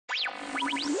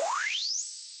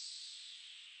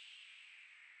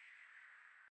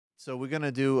So we're going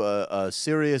to do a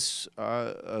serious,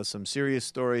 some serious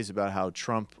stories about how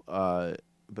Trump, but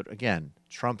again,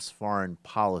 Trump's foreign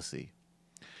policy.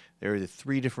 There are the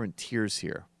three different tiers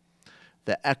here.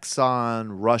 The Exxon,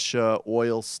 Russia,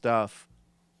 oil stuff,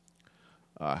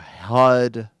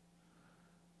 HUD,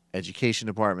 Education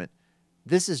Department.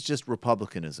 This is just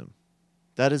republicanism.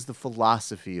 That is the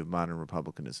philosophy of modern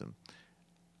republicanism.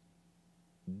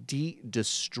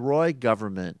 Destroy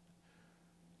government,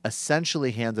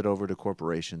 essentially hand it over to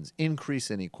corporations,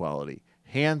 increase inequality,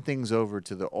 hand things over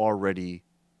to the already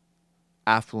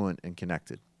affluent and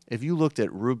connected. If you looked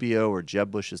at Rubio or Jeb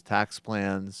Bush's tax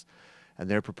plans and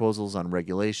their proposals on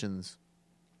regulations,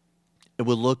 it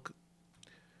would look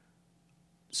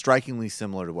strikingly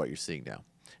similar to what you're seeing now.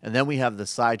 And then we have the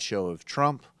sideshow of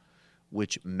Trump,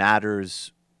 which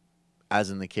matters, as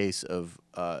in the case of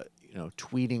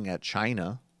tweeting at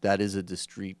China. That is a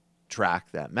discrete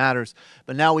track that matters.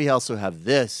 But now we also have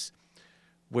this,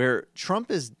 where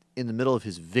Trump is in the middle of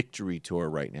his victory tour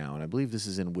right now, and I believe this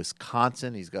is in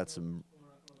Wisconsin. He's got some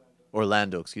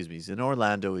Orlando, excuse me. He's in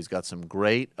Orlando. He's got some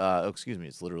great.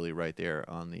 It's literally right there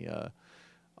on the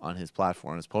on his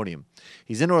platform, his podium.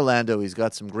 He's in Orlando. He's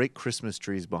got some great Christmas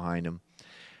trees behind him.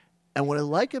 And what I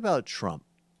like about Trump,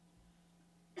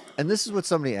 and this is what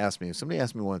somebody asked me. Somebody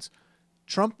asked me once,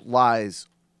 Trump lies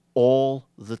all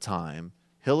the time.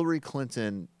 Hillary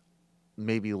Clinton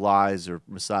maybe lies or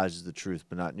massages the truth,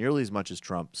 but not nearly as much as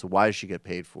Trump. So why does she get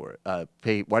paid for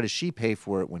it? Why does she pay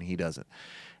for it when he doesn't?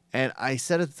 And I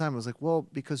said at the time, I was like, well,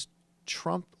 because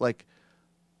Trump, like,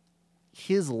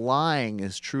 his lying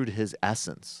is true to his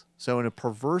essence. So in a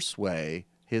perverse way,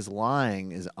 his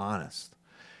lying is honest.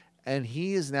 And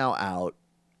he is now out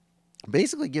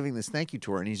basically giving this thank you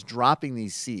tour, and he's dropping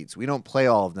these seeds. We don't play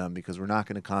all of them because we're not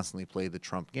going to constantly play the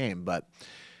Trump game, but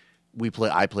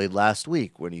I played last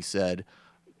week when he said,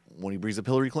 when he brings up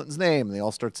Hillary Clinton's name, and they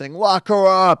all start saying, lock her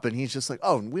up, and he's just like,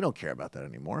 oh, we don't care about that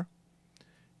anymore.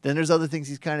 Then there's other things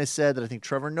he's kind of said that I think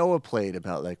Trevor Noah played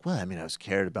about, like, well, I mean, I was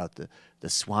cared about the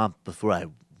swamp before I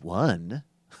won,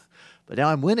 but now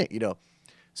I'm winning,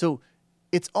 So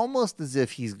it's almost as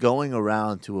if he's going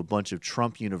around to a bunch of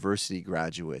Trump University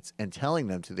graduates and telling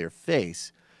them to their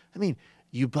face, I mean,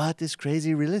 you bought this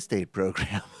crazy real estate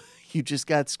program. You just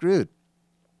got screwed.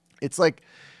 It's like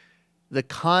the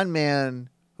con man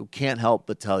who can't help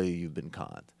but tell you you've been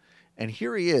conned. And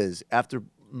here he is, after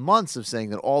months of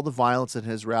saying that all the violence at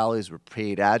his rallies were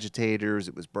paid agitators,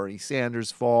 it was Bernie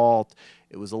Sanders' fault,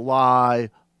 it was a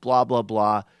lie, blah, blah,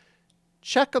 blah.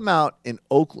 Check him out in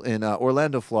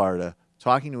Orlando, Florida,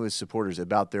 talking to his supporters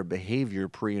about their behavior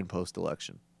pre- and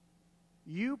post-election.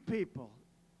 You people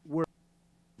were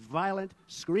violent,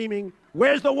 screaming,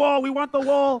 where's the wall? We want the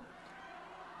wall.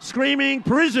 Screaming,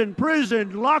 prison,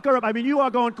 prison, lock her up. I mean, you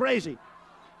are going crazy.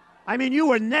 I mean, you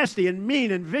were nasty and mean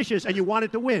and vicious, and you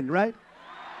wanted to win, right?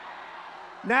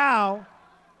 Now,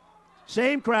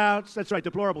 same crowds. That's right,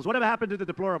 deplorables. Whatever happened to the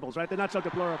deplorables, right? They're not so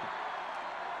deplorable.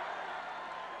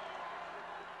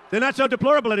 They're not so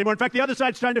deplorable anymore. In fact, the other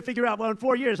side's trying to figure out, well, in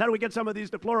 4 years, how do we get some of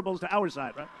these deplorables to our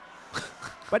side, right?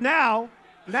 But now,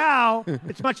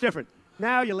 it's much different.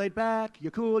 Now you're laid back,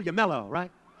 you're cool, you're mellow, right?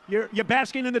 You're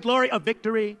basking in the glory of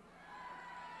victory.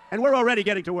 And we're already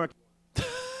getting to work.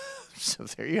 So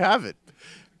there you have it.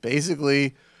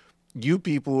 Basically, you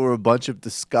people were a bunch of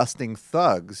disgusting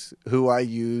thugs who I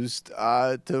used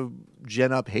to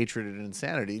gen up hatred and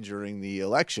insanity during the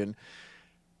election.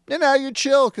 And now you're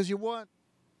chill because you won.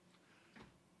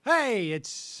 Hey, it's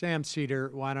Sam Seder.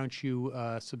 Why don't you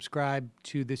subscribe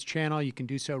to this channel? You can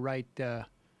do so right over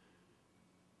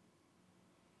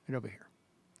here.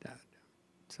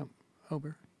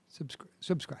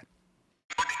 Subscribe.